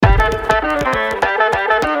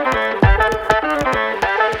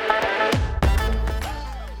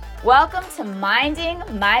to Minding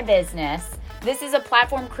My Business. This is a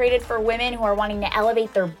platform created for women who are wanting to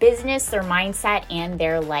elevate their business, their mindset, and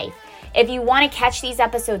their life. If you want to catch these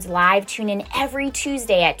episodes live, tune in every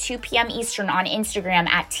Tuesday at 2 p.m. Eastern on Instagram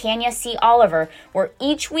at Tanya C. Oliver, where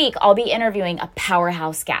each week I'll be interviewing a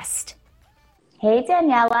powerhouse guest. Hey,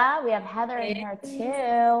 Daniela. We have Heather in here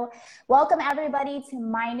too. Welcome, everybody, to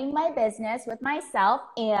Minding My Business with myself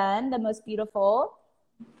and the most beautiful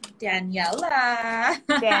Daniela.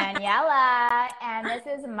 And this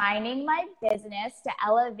is Minding My Business to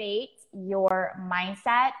elevate your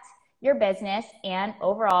mindset, your business, and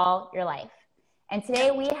overall your life. And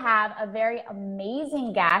today we have a very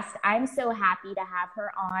amazing guest. I'm so happy to have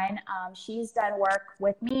her on. She's done work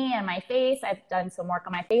with me and my face. I've done some work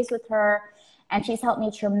on my face with her, and she's helped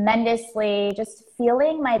me tremendously, just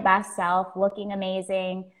feeling my best self, looking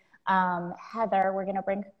amazing. Heather, we're going to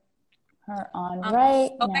bring her on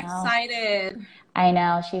right now. I'm so excited. I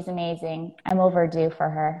know, she's amazing. I'm overdue for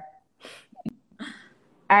her.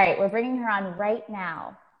 All right, we're bringing her on right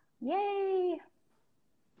now. Yay.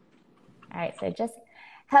 All right, so just,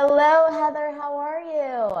 hello, Heather, how are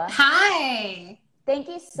you? Hi. Thank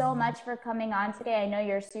you so much for coming on today. I know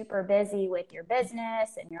you're super busy with your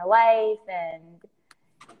business and your life, and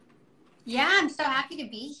yeah, I'm so happy to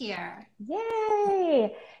be here.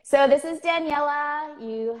 Yay. So this is Daniela.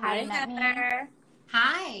 You haven't met me.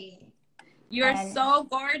 Hi. You're so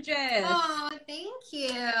gorgeous. Oh, thank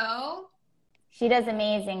you. She does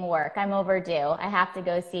amazing work. I'm overdue. I have to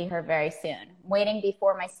go see her very soon. I'm waiting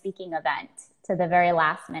before my speaking event to the very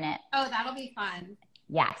last minute. Oh, that'll be fun.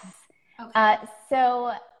 Yes. Okay.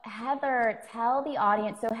 So Heather, tell the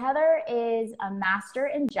audience. So Heather is a master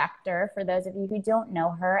injector, for those of you who don't know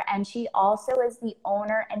her, and she also is the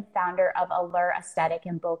owner and founder of Allure Aesthetic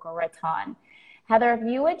in Boca Raton. Heather, if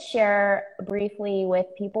you would share briefly with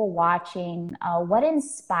people watching, what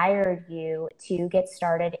inspired you to get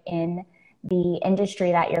started in the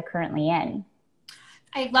industry that you're currently in?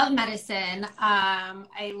 I love medicine.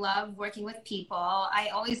 I love working with people. I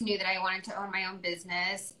always knew that I wanted to own my own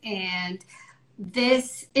business, and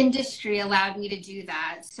this industry allowed me to do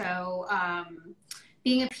that. So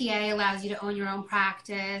being a PA allows you to own your own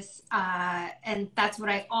practice, and that's what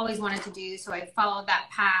I always wanted to do. So I followed that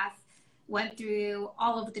path, went through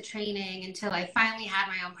all of the training until I finally had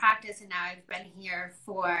my own practice, and now I've been here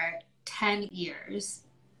for 10 years.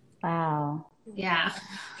 Wow. Yeah.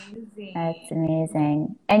 Amazing. That's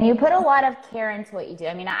amazing. And you put a lot of care into what you do.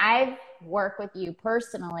 I mean, I've worked with you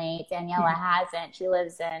personally. Daniela hasn't. She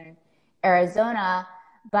lives in Arizona.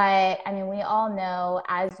 But I mean, we all know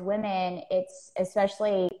as women, it's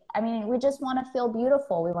especially, I mean, we just want to feel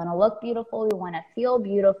beautiful. We want to look beautiful. We want to feel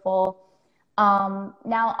beautiful.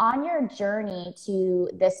 Now, on your journey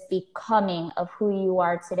to this becoming of who you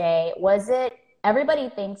are today, was it, everybody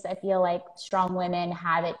thinks, I feel like strong women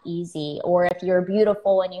have it easy, or if you're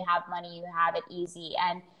beautiful and you have money, you have it easy.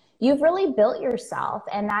 And you've really built yourself,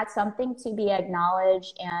 and that's something to be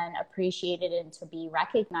acknowledged and appreciated and to be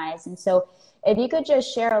recognized. And so if you could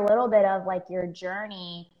just share a little bit of like your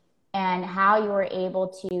journey and how you were able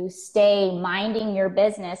to stay minding your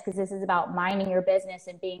business, because this is about minding your business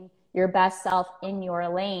and being your best self in your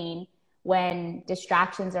lane when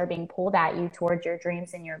distractions are being pulled at you towards your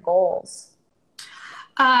dreams and your goals.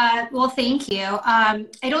 Well, thank you. I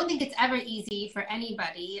don't think it's ever easy for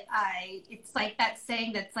anybody. It's like that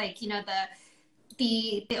saying that's like, you know,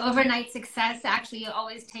 the overnight success actually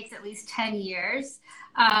always takes at least 10 years.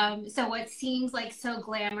 So what seems like so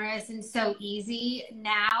glamorous and so easy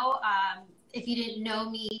now, if you didn't know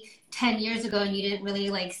me 10 years ago and you didn't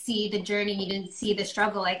really like see the journey, you didn't see the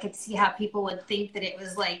struggle, I could see how people would think that it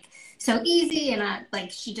was like so easy and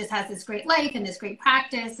like she just has this great life and this great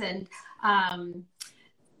practice. And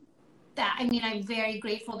that, I mean, I'm very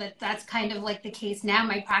grateful that that's kind of like the case now.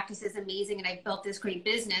 My practice is amazing and I've built this great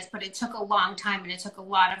business, but it took a long time and it took a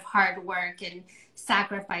lot of hard work and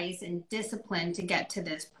sacrifice and discipline to get to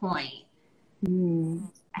this point.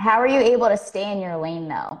 How are you able to stay in your lane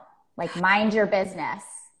though? Like mind your business.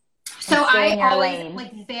 So I always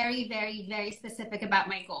like very, very, very specific about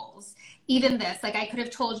my goals. Even this, like I could have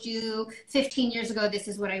told you 15 years ago, this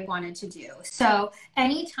is what I wanted to do. So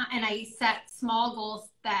anytime, and I set small goals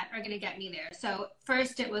that are going to get me there. So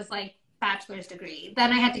first it was like bachelor's degree.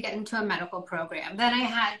 Then I had to get into a medical program. Then I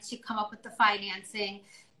had to come up with the financing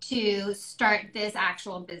to start this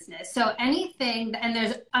actual business. So anything, and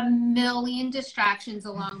there's a million distractions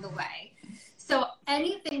along the way. So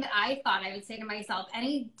anything that I thought, I would say to myself,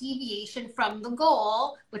 any deviation from the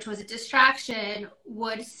goal, which was a distraction,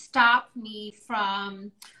 would stop me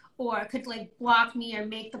from, or could like block me or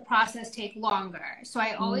make the process take longer. So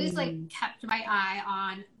I always like kept my eye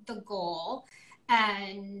on the goal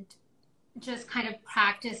and just kind of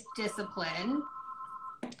practice discipline.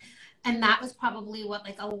 And that was probably what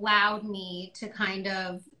like allowed me to kind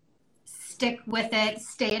of stick with it,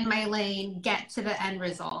 stay in my lane, get to the end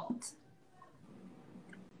result.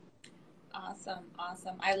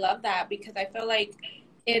 Awesome. I love that, because I feel like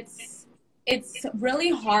it's really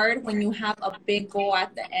hard when you have a big goal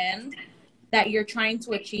at the end that you're trying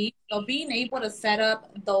to achieve. So being able to set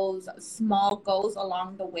up those small goals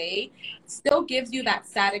along the way still gives you that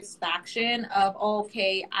satisfaction of,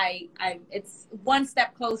 okay, it's one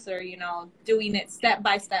step closer, you know, doing it step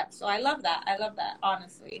by step. So I love that,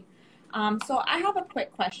 honestly. So I have a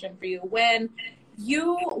quick question for you. When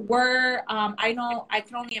you were, I know, I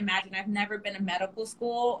can only imagine, I've never been in medical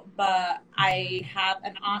school, but I have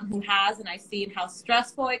an aunt who has, and I've seen how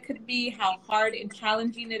stressful it could be, how hard and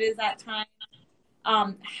challenging it is at times.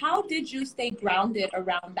 How did you stay grounded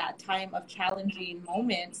around that time of challenging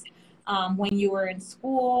moments when you were in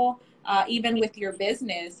school, even with your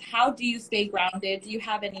business? How do you stay grounded? Do you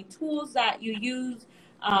have any tools that you use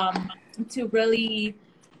to really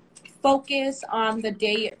focus on the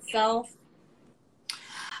day itself?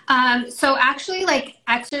 So actually, like,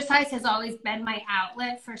 exercise has always been my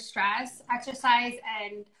outlet for stress. Exercise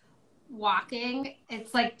and walking,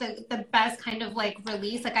 it's like the best kind of like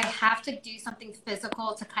release. Like, I have to do something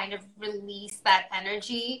physical to kind of release that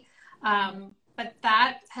energy. But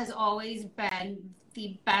that has always been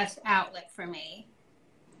the best outlet for me.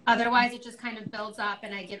 Otherwise, it just kind of builds up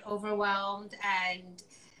and I get overwhelmed and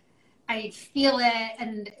I feel it.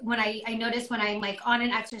 And when I notice when I'm like on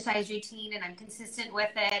an exercise routine and I'm consistent with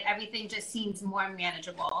it, everything just seems more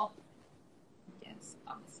manageable. Yes,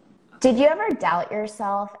 awesome. Did you ever doubt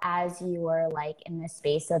yourself as you were like in the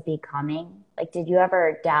space of becoming? Like, did you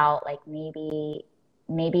ever doubt, like, maybe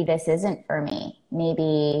this isn't for me?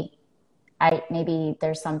 Maybe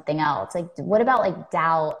there's something else. Like, what about like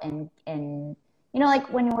doubt and you know,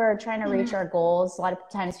 like when we're trying to reach our goals, a lot of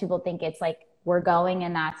times people think it's like we're going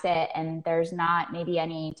and that's it, and there's not maybe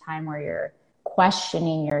any time where you're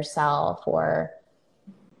questioning yourself. Or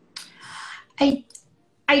I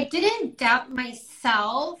didn't doubt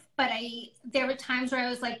myself, but there were times where I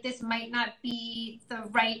was like, this might not be the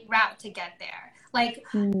right route to get there. Like,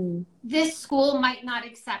 this school might not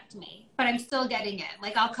accept me, but I'm still getting in.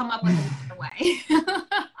 Like, I'll come up with another way.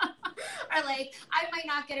 Or like, I might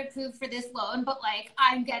not get approved for this loan, but like,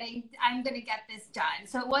 I'm going to get this done.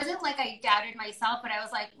 So it wasn't like I doubted myself, but I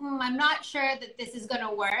was like, I'm not sure that this is going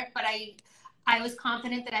to work, but I was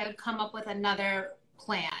confident that I would come up with another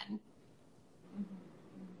plan.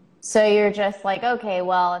 so you're just like, okay,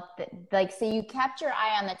 well, like, so you kept your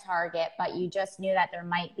eye on the target, but you just knew that there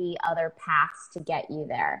might be other paths to get you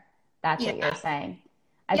there. That's what you're saying.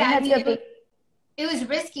 I think that's good. It was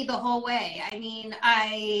risky the whole way. I mean,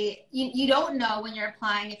 you don't know when you're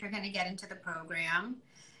applying if you're going to get into the program.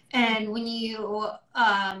 And when you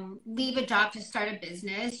leave a job to start a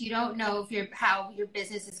business, you don't know how your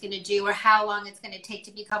business is going to do, or how long it's going to take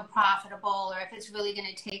to become profitable, or if it's really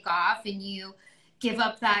going to take off, and you give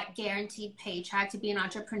up that guaranteed paycheck to be an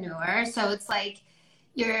entrepreneur. So it's like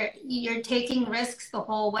you're taking risks the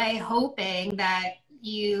whole way, hoping that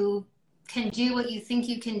you can do what you think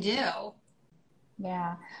you can do.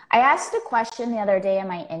 Yeah. I asked a question the other day on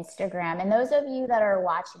my Instagram, and those of you that are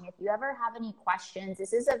watching, if you ever have any questions,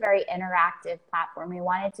 this is a very interactive platform. We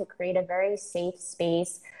wanted to create a very safe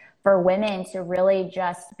space for women to really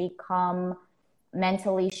just become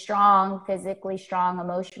mentally strong, physically strong,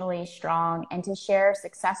 emotionally strong, and to share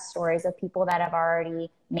success stories of people that have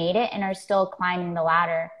already made it and are still climbing the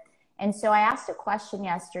ladder. And so I asked a question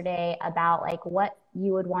yesterday about like what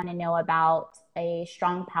you would want to know about a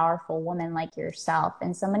strong, powerful woman like yourself.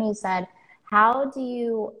 And somebody said, how do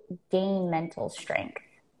you gain mental strength?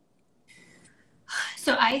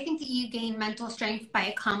 So I think that you gain mental strength by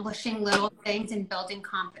accomplishing little things and building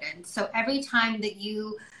confidence. So every time that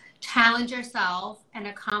you challenge yourself and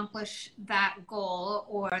accomplish that goal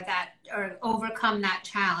or overcome that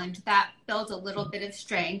challenge, that builds a little bit of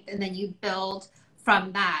strength, and then you build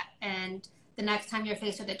from that. And the next time you're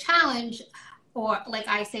faced with a challenge, or like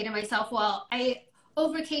I say to myself, well, I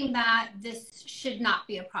overcame that, this should not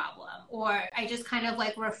be a problem. Or I just kind of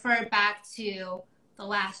like refer back to the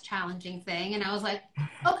last challenging thing, and I was like,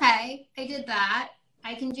 okay, I did that,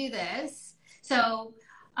 I can do this. So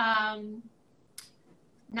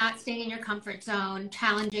not staying in your comfort zone,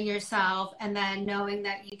 challenging yourself, and then knowing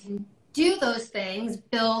that you can do those things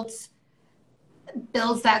builds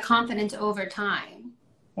that confidence over time.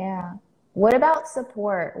 Yeah. What about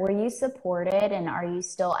support? Were you supported, and are you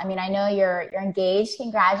still? I mean, I know you're engaged.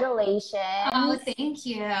 Congratulations. Oh, thank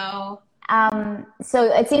you.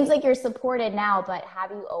 So it seems like you're supported now, but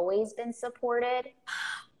have you always been supported?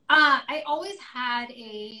 I always had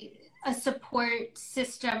a support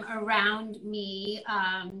system around me.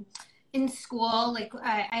 In school, like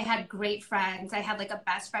I had great friends. I had like a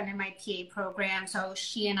best friend in my PA program. So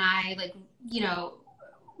she and I, like, you know,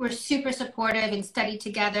 were super supportive and studied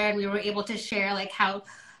together, and we were able to share like how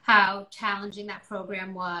challenging that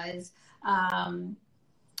program was. And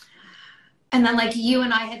then like you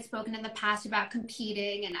and I had spoken in the past about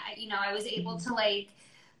competing, and I was able to like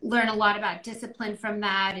learn a lot about discipline from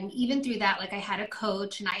that. And even through that, like I had a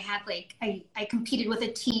coach, and I had like I competed with a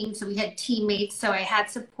team, so we had teammates, so I had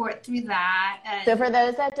support through that. And so for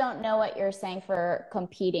those that don't know what you're saying for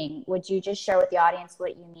competing, would you just share with the audience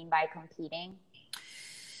what you mean by competing?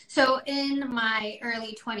 So in my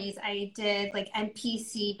early 20s, I did like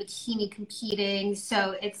NPC bikini competing.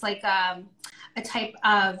 So it's like a type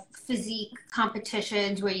of physique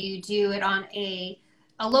competitions where you do it on a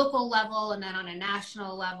local level and then on a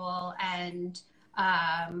national level. And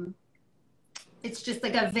it's just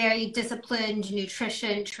like a very disciplined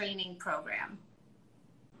nutrition training program.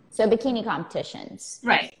 So bikini competitions.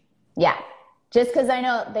 Right. Yeah. Just because I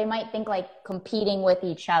know they might think like competing with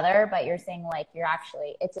each other, but you're saying like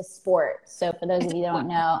it's a sport. So for those of you that don't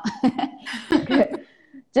know,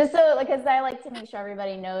 just so, because I like to make sure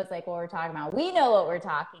everybody knows like what we're talking about. We know what we're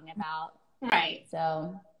talking about. Right.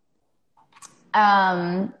 So,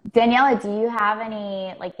 Daniela, do you have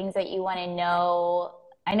any like things that you want to know?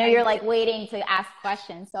 I know you're like waiting to ask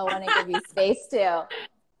questions, so I want to give you space too.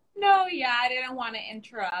 No, yeah, I didn't want to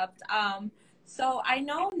interrupt. So I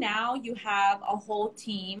know now you have a whole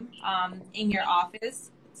team in your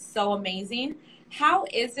office. So amazing. How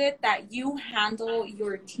is it that you handle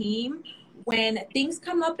your team when things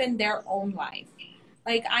come up in their own life?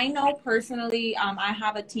 Like I know personally, I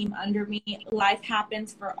have a team under me. Life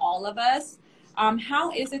happens for all of us. How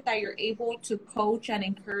is it that you're able to coach and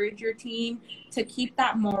encourage your team to keep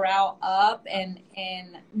that morale up and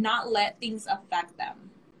not let things affect them?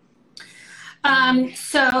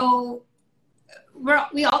 So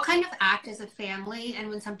we all kind of act as a family, and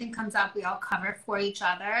when something comes up, we all cover for each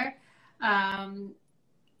other. And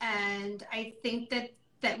I think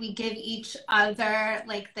that we give each other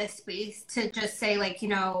like the space to just say like,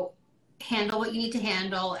 handle what you need to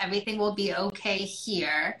handle. Everything will be okay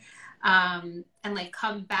here. And like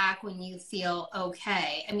come back when you feel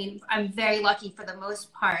okay. I mean, I'm very lucky for the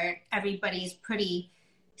most part. Everybody's pretty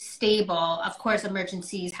stable. Of course,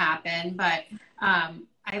 emergencies happen, but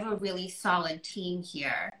I have a really solid team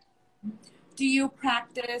here. Do you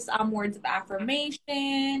practice words of affirmation,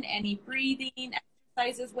 any breathing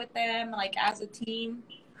exercises with them, like as a team?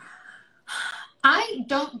 I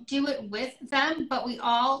don't do it with them, but we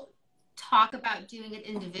all talk about doing it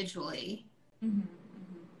individually. Mm-hmm.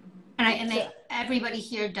 And everybody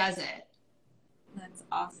here does it. That's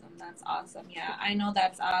awesome. That's awesome. Yeah, I know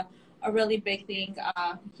that's a really big thing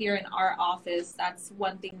here in our office. That's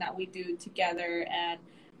one thing that we do together, and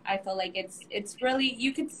I feel like it's really,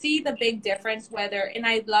 you could see the big difference and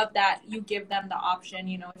I love that you give them the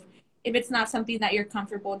option, if it's not something that you're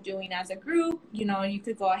comfortable doing as a group, you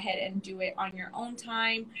could go ahead and do it on your own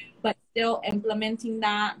time, but still implementing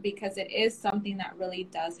that because it is something that really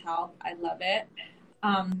does help. I love it.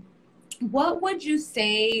 What would you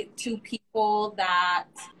say to people that,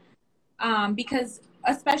 because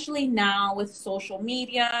especially now with social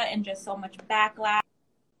media and just so much backlash,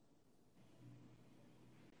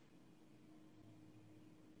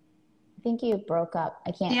 I think you broke up.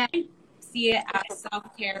 I can't see it as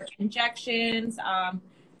self-care injections.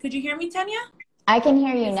 Could you hear me, Tanya? I can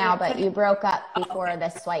hear you now, but you broke up before the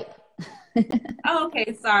swipe. Oh,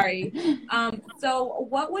 okay. Sorry. So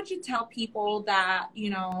what would you tell people that,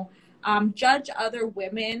 judge other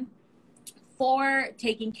women for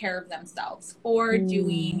taking care of themselves, for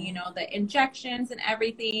doing, the injections and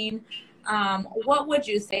everything? What would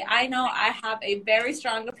you say? I know I have a very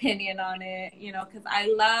strong opinion on it, because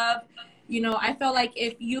I love, I feel like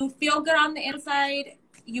if you feel good on the inside,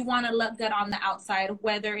 you want to look good on the outside,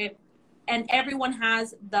 and everyone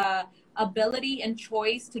has the ability and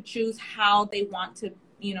choice to choose how they want to,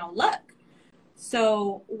 look.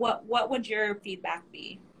 So what would your feedback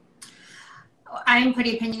be? I'm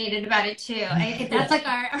pretty opinionated about it too. That's like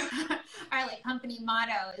our like company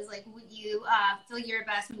motto is like, would you feel your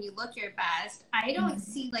best when you look your best? I don't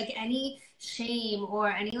see like any shame or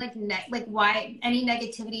any like any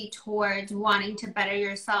negativity towards wanting to better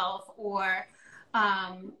yourself or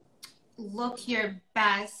look your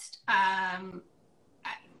best.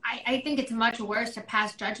 I think it's much worse to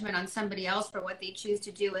pass judgment on somebody else for what they choose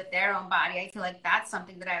to do with their own body. I feel like that's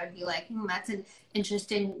something that I would be like, that's an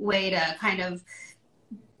interesting way to kind of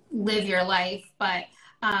live your life. But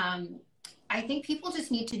I think people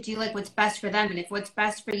just need to do like what's best for them. And if what's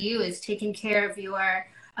best for you is taking care of your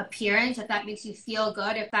appearance, if that makes you feel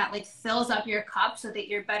good, if that like fills up your cup so that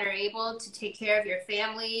you're better able to take care of your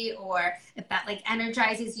family, or if that like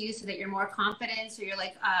energizes you so that you're more confident, so you're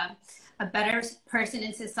like a better person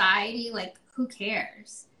in society, like who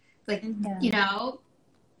cares? Like, you know,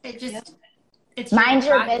 it just, it's mind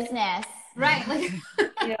your business. Right. Like,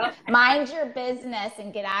 mind your business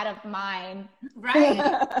and get out of mine. Right.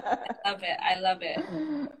 I love it.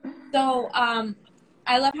 So,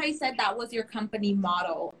 I love how you said that was your company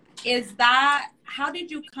motto. How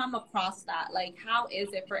did you come across that? Like, how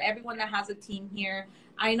is it for everyone that has a team here?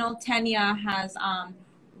 I know Tanya has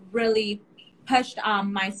really pushed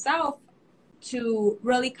myself to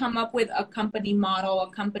really come up with a company motto,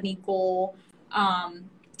 a company goal,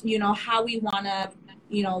 you know, how we want to,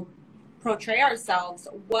 you know, portray ourselves.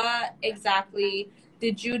 What exactly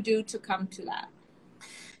did you do to come to that?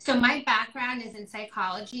 So my background is in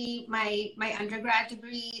psychology. My undergrad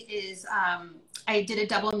degree is, I did a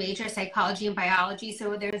double major, psychology and biology.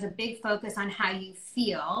 So there's a big focus on how you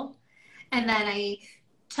feel. And then I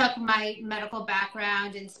took my medical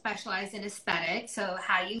background and specialized in aesthetics, so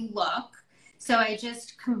how you look. So I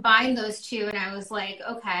just combined those two, and I was like,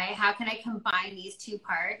 okay, how can I combine these two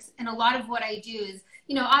parts? And a lot of what I do is,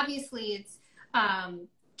 you know, obviously it's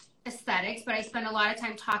aesthetics, but I spend a lot of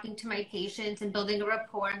time talking to my patients and building a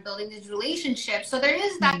rapport and building these relationships. So there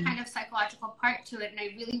is that kind of psychological part to it. And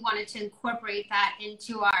I really wanted to incorporate that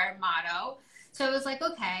into our motto. So it was like,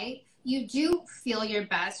 okay, you do feel your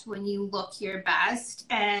best when you look your best.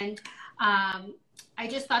 And I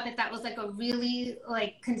just thought that that was like a really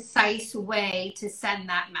like concise way to send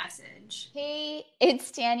that message. Hey,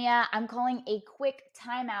 it's Tanya. I'm calling a quick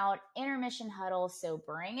timeout intermission huddle. So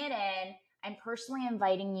bring it in. I'm personally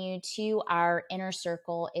inviting you to our inner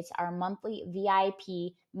circle. It's our monthly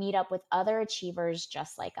VIP meetup with other achievers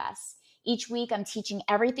just like us. Each week, I'm teaching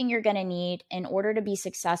everything you're going to need in order to be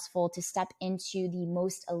successful, to step into the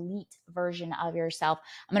most elite version of yourself.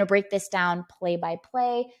 I'm going to break this down play by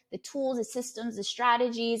play, the tools, the systems, the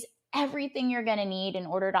strategies, everything you're going to need in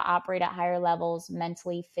order to operate at higher levels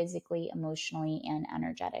mentally, physically, emotionally, and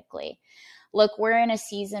energetically. Look, we're in a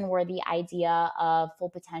season where the idea of full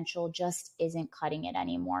potential just isn't cutting it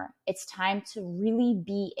anymore. It's time to really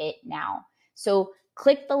be it now. So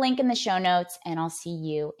click the link in the show notes and I'll see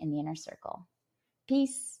you in the inner circle.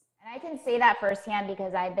 Peace. And I can say that firsthand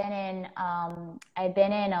because I've been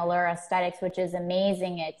in Allure Aesthetics, which is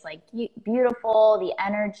amazing. It's like beautiful, the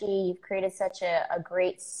energy. You've created such a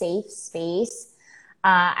great safe space.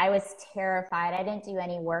 I was terrified. I didn't do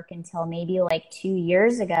any work until maybe like 2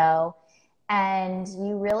 years ago. And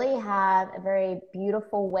you really have a very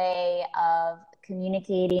beautiful way of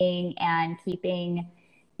communicating and keeping,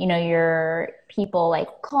 you know, your people like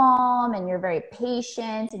calm, and you're very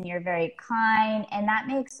patient and you're very kind. And that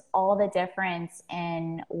makes all the difference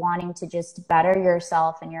in wanting to just better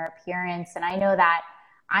yourself and your appearance. And I know that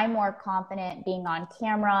I'm more confident being on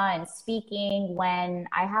camera and speaking when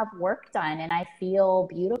I have work done and I feel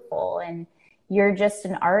beautiful. And you're just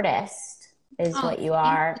an artist is what you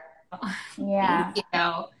are. Yeah.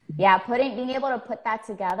 Yeah. Being able to put that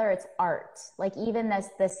together, it's art. Like even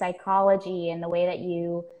the psychology and the way that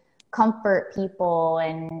you comfort people.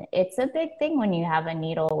 And it's a big thing when you have a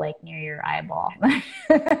needle like near your eyeball.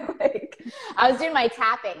 Like, I was doing my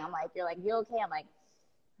tapping. I'm like, you're like, you okay? I'm like,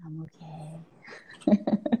 I'm okay.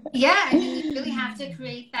 Yeah. I mean, you really have to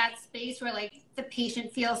create that space where like the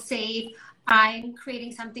patient feels safe. I'm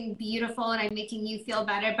creating something beautiful and I'm making you feel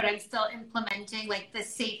better, but I'm still implementing like the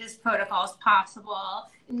safest protocols possible.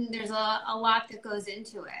 I mean, there's a lot that goes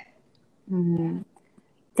into it. Mm-hmm.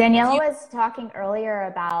 Daniela was talking earlier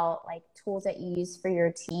about like tools that you use for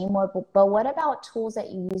your team, but what about tools that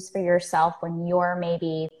you use for yourself when you're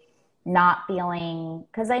maybe not feeling,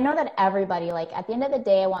 because I know that everybody, like at the end of the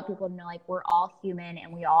day, I want people to know like we're all human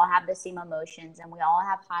and we all have the same emotions and we all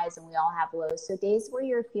have highs and we all have lows. So days where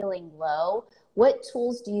you're feeling low, what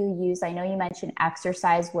tools do you use? I know you mentioned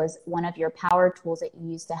exercise was one of your power tools that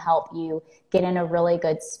you use to help you get in a really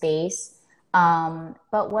good space.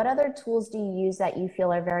 But what other tools do you use that you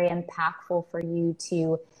feel are very impactful for you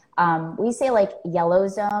to, we say like yellow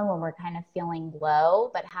zone when we're kind of feeling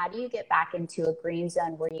low, but how do you get back into a green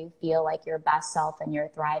zone where you feel like your best self and you're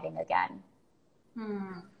thriving again?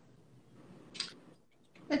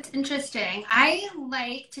 That's interesting. I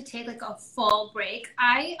like to take like a full break.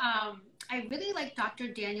 I really like Dr.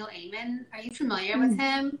 Daniel Amen. Are you familiar with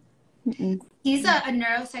him? Mm-mm. He's a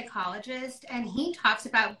neuropsychologist, and he talks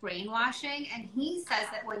about brainwashing, and he says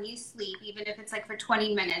that when you sleep, even if it's like for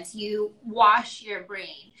 20 minutes, you wash your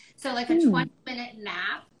brain. So like a 20-minute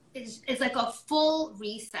nap is like a full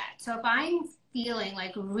reset. So if I'm feeling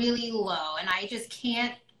like really low and I just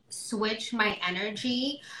can't switch my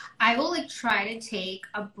energy, I will like try to take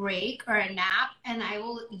a break or a nap, and I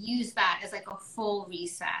will use that as like a full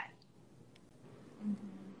reset.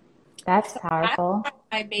 That's So powerful. that's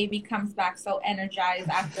why my baby comes back so energized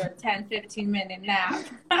after a 10-15 minute nap.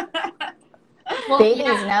 Well, Babies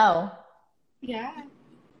yeah. know. Yeah,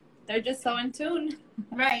 they're just so in tune.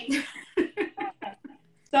 Right.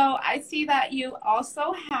 So I see that you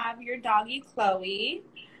also have your doggy Chloe.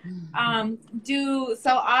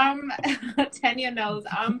 Tanya knows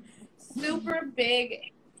I'm super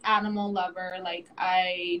big animal lover. Like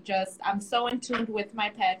I'm so in tune with my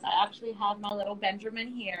pets. I actually have my little Benjamin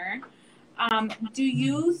here. Do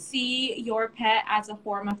you see your pet as a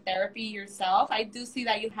form of therapy yourself? I do see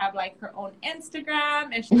that you have like her own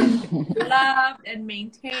Instagram, and she's loved and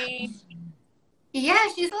maintained. Yeah,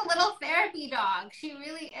 she's a little therapy dog. She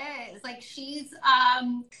really is. Like she's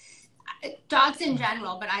dogs in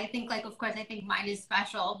general, but I think like of course I think mine is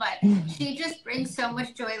special, but she just brings so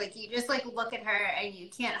much joy. Like you just like look at her and you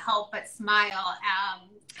can't help but smile.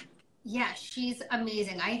 Yeah, she's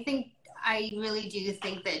amazing. I really do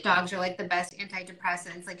think that dogs are like the best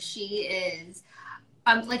antidepressants. Like she is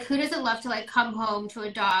like who doesn't love to like come home to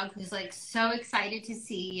a dog who's like so excited to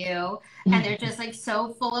see you, and they're just like so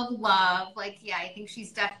full of love. Like yeah, I think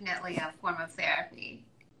she's definitely a form of therapy.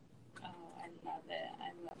 Oh, I love it.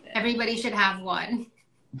 I love it. Everybody should have one,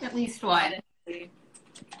 at least one. Yeah,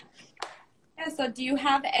 so do you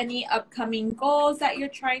have any upcoming goals that you're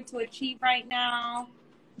trying to achieve right now?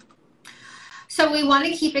 So we want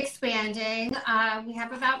to keep expanding. We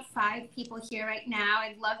have about 5 people here right now.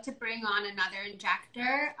 I'd love to bring on another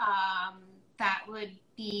injector. That would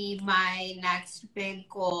be my next big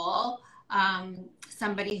goal.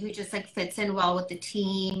 Somebody who just like fits in well with the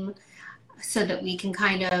team so that we can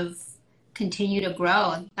kind of continue to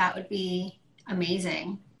grow. That would be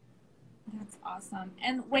amazing. That's awesome.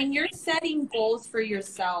 And when you're setting goals for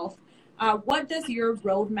yourself, what does your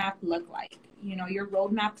roadmap look like? You know, your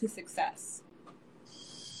roadmap to success.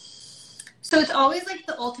 So it's always like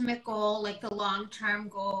the ultimate goal, like the long-term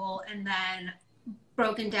goal, and then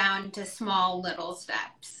broken down into small little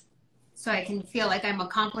steps. So I can feel like I'm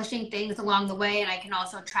accomplishing things along the way, and I can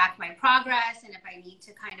also track my progress. And if I need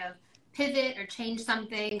to kind of pivot or change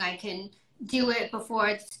something, I can do it before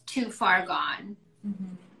it's too far gone.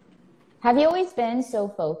 Mm-hmm. Have you always been so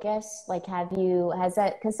focused? Like, has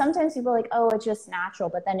that, because sometimes people are like, oh, it's just natural.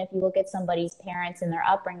 But then if you look at somebody's parents and their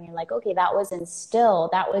upbringing, you're like, okay, that was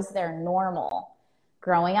instilled. That was their normal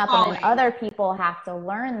growing up. Always. And then other people have to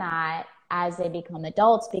learn that as they become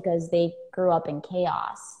adults because they grew up in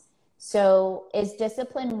chaos. So is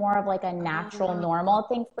discipline more of like a natural, normal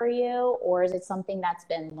thing for you? Or is it something that's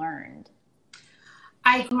been learned?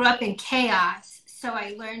 I grew up in chaos, so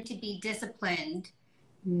I learned to be disciplined.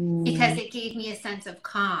 Because it gave me a sense of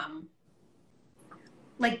calm.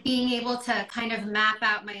 Like being able to kind of map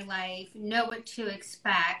out my life, know what to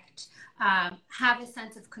expect, have a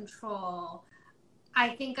sense of control. I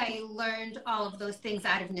think I learned all of those things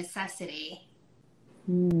out of necessity.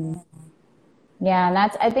 Yeah, and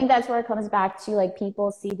I think that's where it comes back to, like,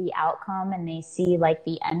 people see the outcome and they see like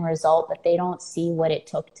the end result, but they don't see what it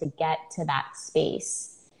took to get to that space.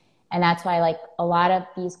 And that's why, like, a lot of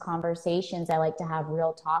these conversations, I like to have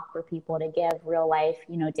real talk for people to give real life.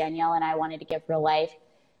 You know, Danielle and I wanted to give real life,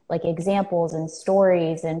 like, examples and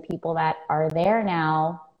stories and people that are there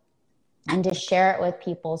now and to share it with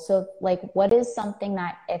people. So, like, what is something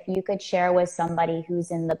that if you could share with somebody who's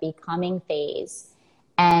in the becoming phase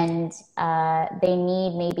and they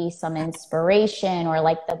need maybe some inspiration, or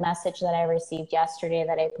like the message that I received yesterday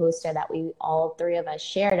that I posted that we all 3 of us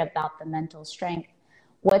shared about the mental strength.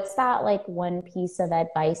 What's that like one piece of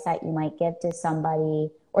advice that you might give to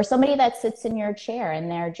somebody, or somebody that sits in your chair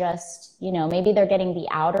and they're just, you know, maybe they're getting the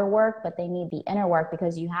outer work, but they need the inner work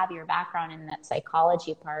because you have your background in that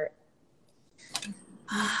psychology part?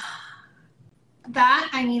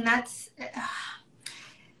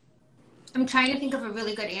 I'm trying to think of a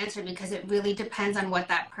really good answer because it really depends on what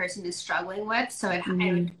that person is struggling with. So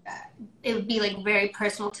it would be like very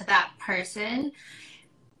personal to that person.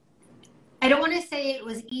 I don't want to say it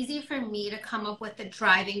was easy for me to come up with the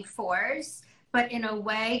driving force, but in a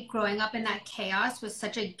way, growing up in that chaos was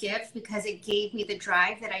such a gift because it gave me the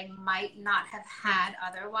drive that I might not have had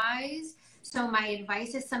otherwise. So my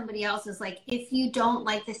advice to somebody else is like, if you don't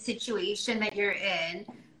like the situation that you're in,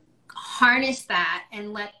 harness that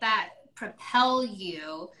and let that propel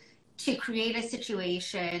you to create a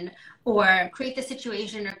situation or create the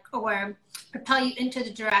situation or propel you into the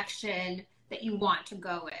direction that you want to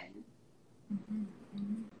go in.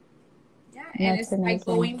 Mm-hmm. Yeah, and it's like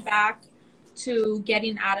going back to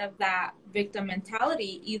getting out of that victim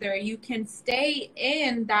mentality. Either you can stay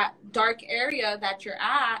in that dark area that you're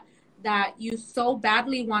at that you so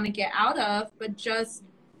badly want to get out of, but just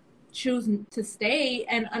choose to stay.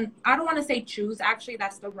 And I don't want to say choose, actually,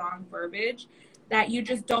 that's the wrong verbiage, that you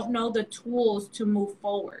just don't know the tools to move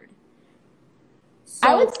forward. So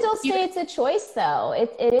I would still say it's a choice, though.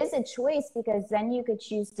 It is a choice, because then you could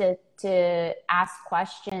choose to ask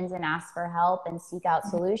questions and ask for help and seek out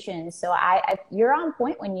solutions. So you're on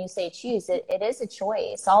point when you say choose. It is a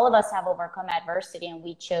choice. All of us have overcome adversity, and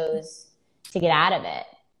we chose to get out of it.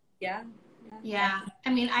 Yeah.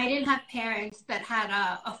 I mean, I didn't have parents that had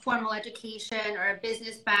a formal education or a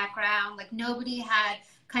business background. Like, nobody had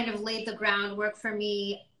kind of laid the groundwork for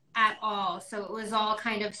me at all. So it was all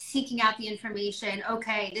kind of seeking out the information.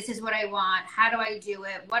 Okay, this is what I want. How do I do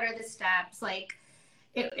it? What are the steps? Like,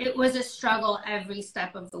 it was a struggle every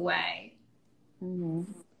step of the way. Mm-hmm.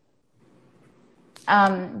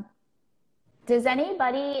 Does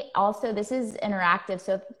anybody also, this is interactive,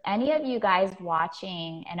 so if any of you guys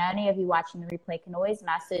watching and any of you watching the replay can always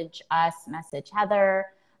message us, message Heather.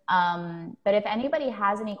 But if anybody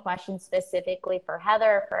has any questions specifically for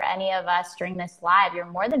Heather, for any of us during this live, you're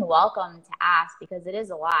more than welcome to ask, because it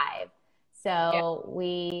is a live. So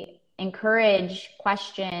we encourage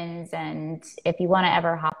questions, and if you want to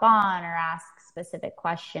ever hop on or ask specific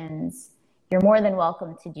questions, you're more than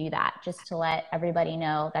welcome to do that, just to let everybody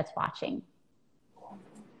know that's watching.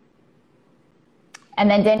 And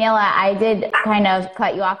then, Daniela, I did kind of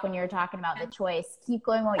cut you off when you were talking about the choice. Keep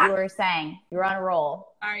going what you were saying. You're on a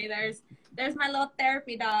roll. Sorry, there's my little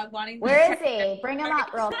therapy dog wanting to... Where is he? Bring him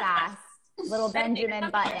up real fast. Little Benjamin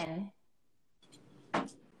Button.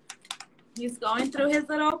 He's going through his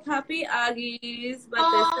little puppy Uggies, but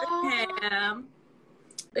this is him.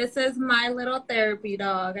 This is my little therapy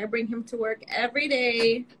dog. I bring him to work every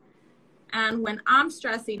day. And when I'm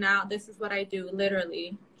stressing out, this is what I do,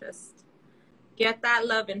 literally. Just get that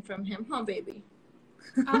loving from him. Oh, baby.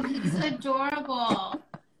 Oh, he's adorable.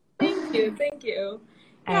 Thank you.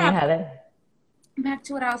 Yeah. Heather. Back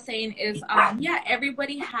to what I was saying is,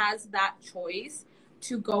 everybody has that choice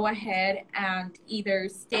to go ahead and either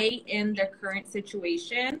stay in their current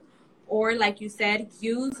situation, or, like you said,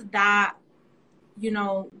 use that,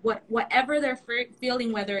 whatever they're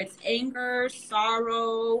feeling, whether it's anger,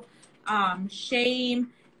 sorrow, shame,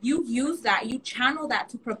 you use that, you channel that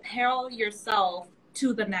to propel yourself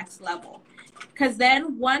to the next level. Because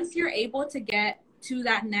then once you're able to get to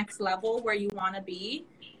that next level where you want to be,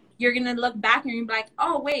 you're going to look back and you're be like,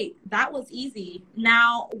 oh, wait, that was easy.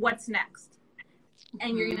 Now what's next?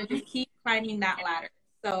 And you're going to just keep climbing that ladder.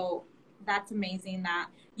 So that's amazing that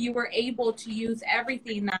you were able to use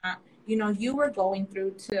everything that, you were going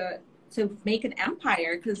through to make an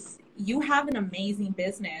empire, because you have an amazing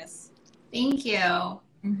business. Thank you.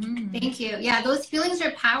 Mm-hmm. Thank you. Yeah, those feelings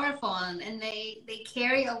are powerful, and they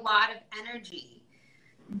carry a lot of energy.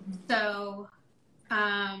 Mm-hmm. So,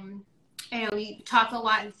 we talk a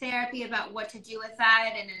lot in therapy about what to do with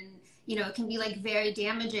that, and it can be like very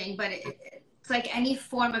damaging, but it's like any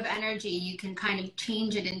form of energy, you can kind of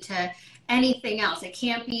change it into anything else. It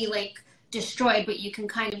can't be like destroyed, but you can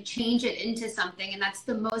kind of change it into something, and that's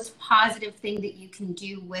the most positive thing that you can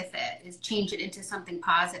do with it, is change it into something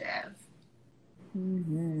positive.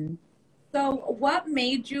 Mm-hmm. So what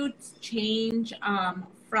made you change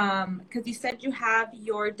from, because you said you have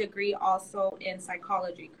your degree also in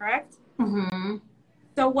psychology, correct? Mm-hmm.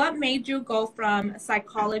 So what made you go from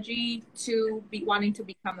psychology to wanting to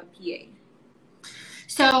become a PA?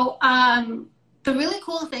 So the really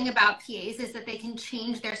cool thing about PAs is that they can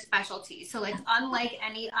change their specialty. So like, unlike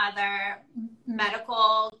any other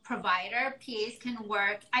medical provider, PAs can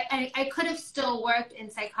work. I could have still worked in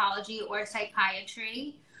psychology or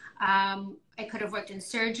psychiatry. I could have worked in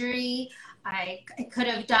surgery. I could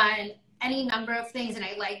have done any number of things, and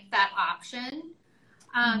I liked that option.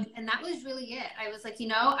 And that was really it. I was like,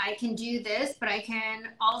 I can do this, but I can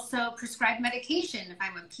also prescribe medication if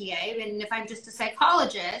I'm a PA. And if I'm just a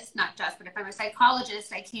psychologist, not just, but if I'm a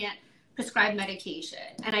psychologist, I can't prescribe medication,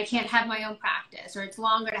 and I can't have my own practice, or it's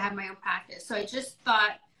longer to have my own practice. So I just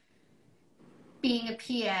thought being a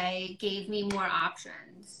PA gave me more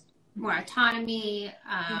options, more autonomy.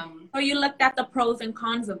 So you looked at the pros and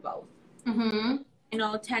cons of both. Mm-hmm. I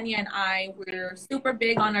know Tanya and we're super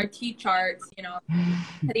big on our T charts, you know,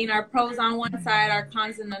 putting our pros on one side, our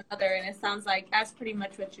cons on another. And it sounds like that's pretty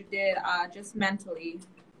much what you did, just mentally.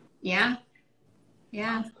 Yeah.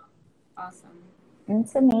 Yeah. Awesome.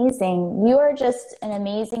 It's amazing. You are just an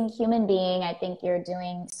amazing human being. I think you're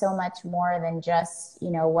doing so much more than just,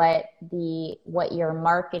 you know, what you're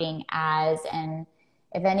marketing as. And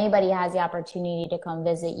if anybody has the opportunity to come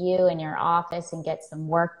visit you in your office and get some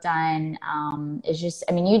work done, it's just,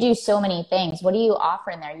 I mean, you do so many things. What do you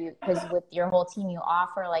offer in there? Because with your whole team, you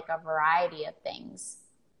offer like a variety of things.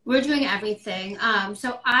 We're doing everything.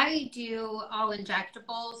 So I do all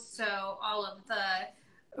injectables. So all of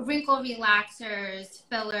the wrinkle relaxers,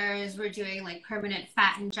 fillers, we're doing like permanent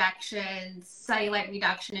fat injections, cellulite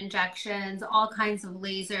reduction injections, all kinds of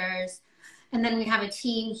lasers. And then we have a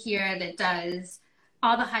team here that does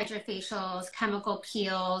all the hydrofacials, chemical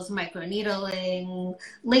peels, microneedling,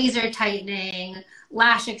 laser tightening,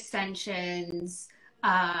 lash extensions.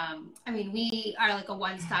 I mean, we are like a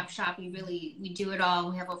one-stop shop. We do it all.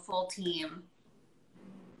 We have a full team.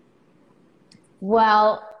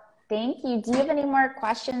 Well, thank you. Do you have any more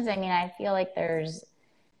questions? I mean, I feel like there's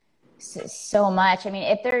so much. I mean,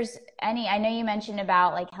 if there's any, I know you mentioned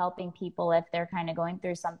about like helping people if they're kind of going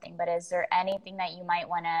through something, but is there anything that you might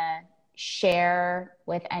want to share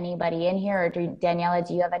with anybody in here? Or Daniela,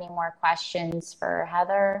 do you have any more questions for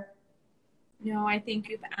Heather? No, I think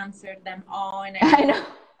you've answered them all. And I know.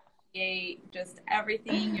 Just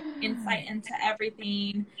everything, your insight into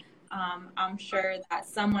everything. I'm sure that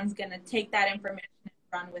someone's going to take that information and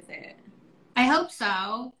run with it. I hope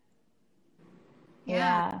so.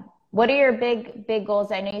 Yeah. What are your big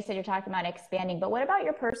goals? I know you said you're talking about expanding, but what about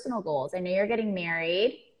your personal goals? I know you're getting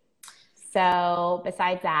married. So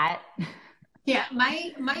besides that. Yeah,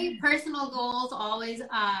 my personal goals always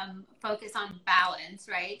focus on balance,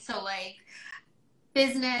 right? So like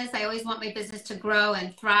business, I always want my business to grow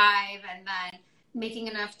and thrive, and then making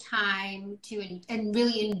enough time to and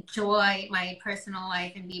really enjoy my personal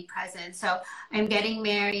life and be present. So I'm getting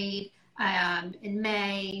married in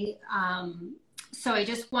May. So I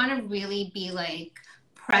just want to really be like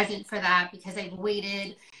present for that, because I've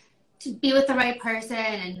waited to be with the right person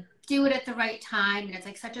and do it at the right time. And it's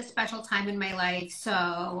like such a special time in my life.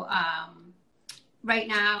 So right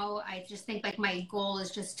now, I just think like my goal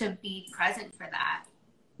is just to be present for that.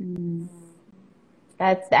 Mm.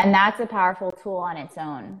 That's a powerful tool on its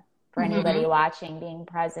own for anybody watching. Being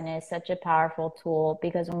present is such a powerful tool,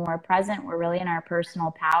 because when we're present, we're really in our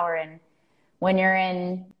personal power. And when you're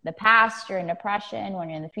in the past, you're in depression. When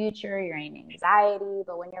you're in the future, you're in anxiety.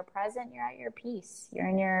 But when you're present, you're at your peace. You're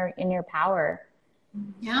in your power.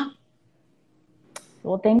 Yeah.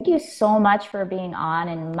 Well, thank you so much for being on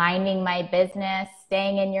and minding my business,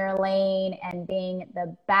 staying in your lane, and being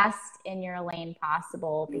the best in your lane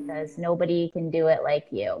possible, because nobody can do it like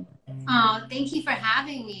you. Oh, thank you for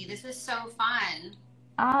having me. This was so fun.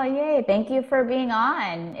 Oh, yay. Thank you for being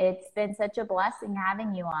on. It's been such a blessing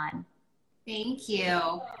having you on. Thank you.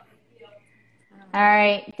 All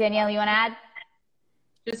right. Danielle, you want to add?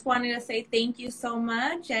 Just wanted to say thank you so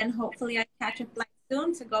much, and hopefully I catch a flight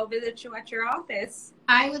soon to go visit you at your office.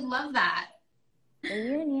 I would love that.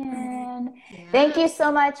 Reunion. Yeah. Thank you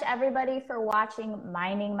so much, everybody, for watching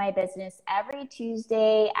Minding My Business every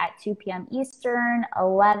Tuesday at 2 p.m. Eastern,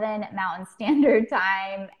 11 Mountain Standard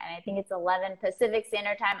Time, and I think it's 11 Pacific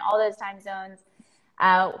Standard Time, all those time zones.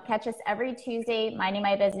 Catch us every Tuesday, Minding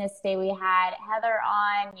My Business. Today we had Heather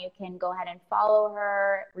on. You can go ahead and follow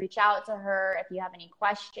her, reach out to her if you have any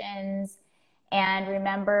questions. And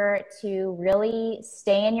remember to really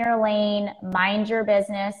stay in your lane, mind your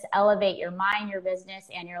business, elevate your mind, your business,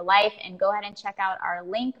 and your life. And go ahead and check out our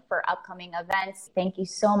link for upcoming events. Thank you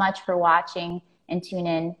so much for watching, and tune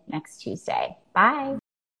in next Tuesday. Bye.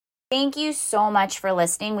 Thank you so much for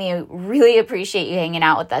listening. We really appreciate you hanging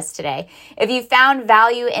out with us today. If you found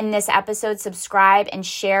value in this episode, subscribe and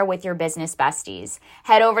share with your business besties.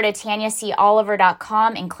 Head over to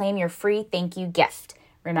TanyaCOliver.com and claim your free thank you gift.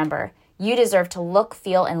 Remember, you deserve to look,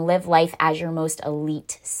 feel, and live life as your most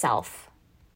elite self.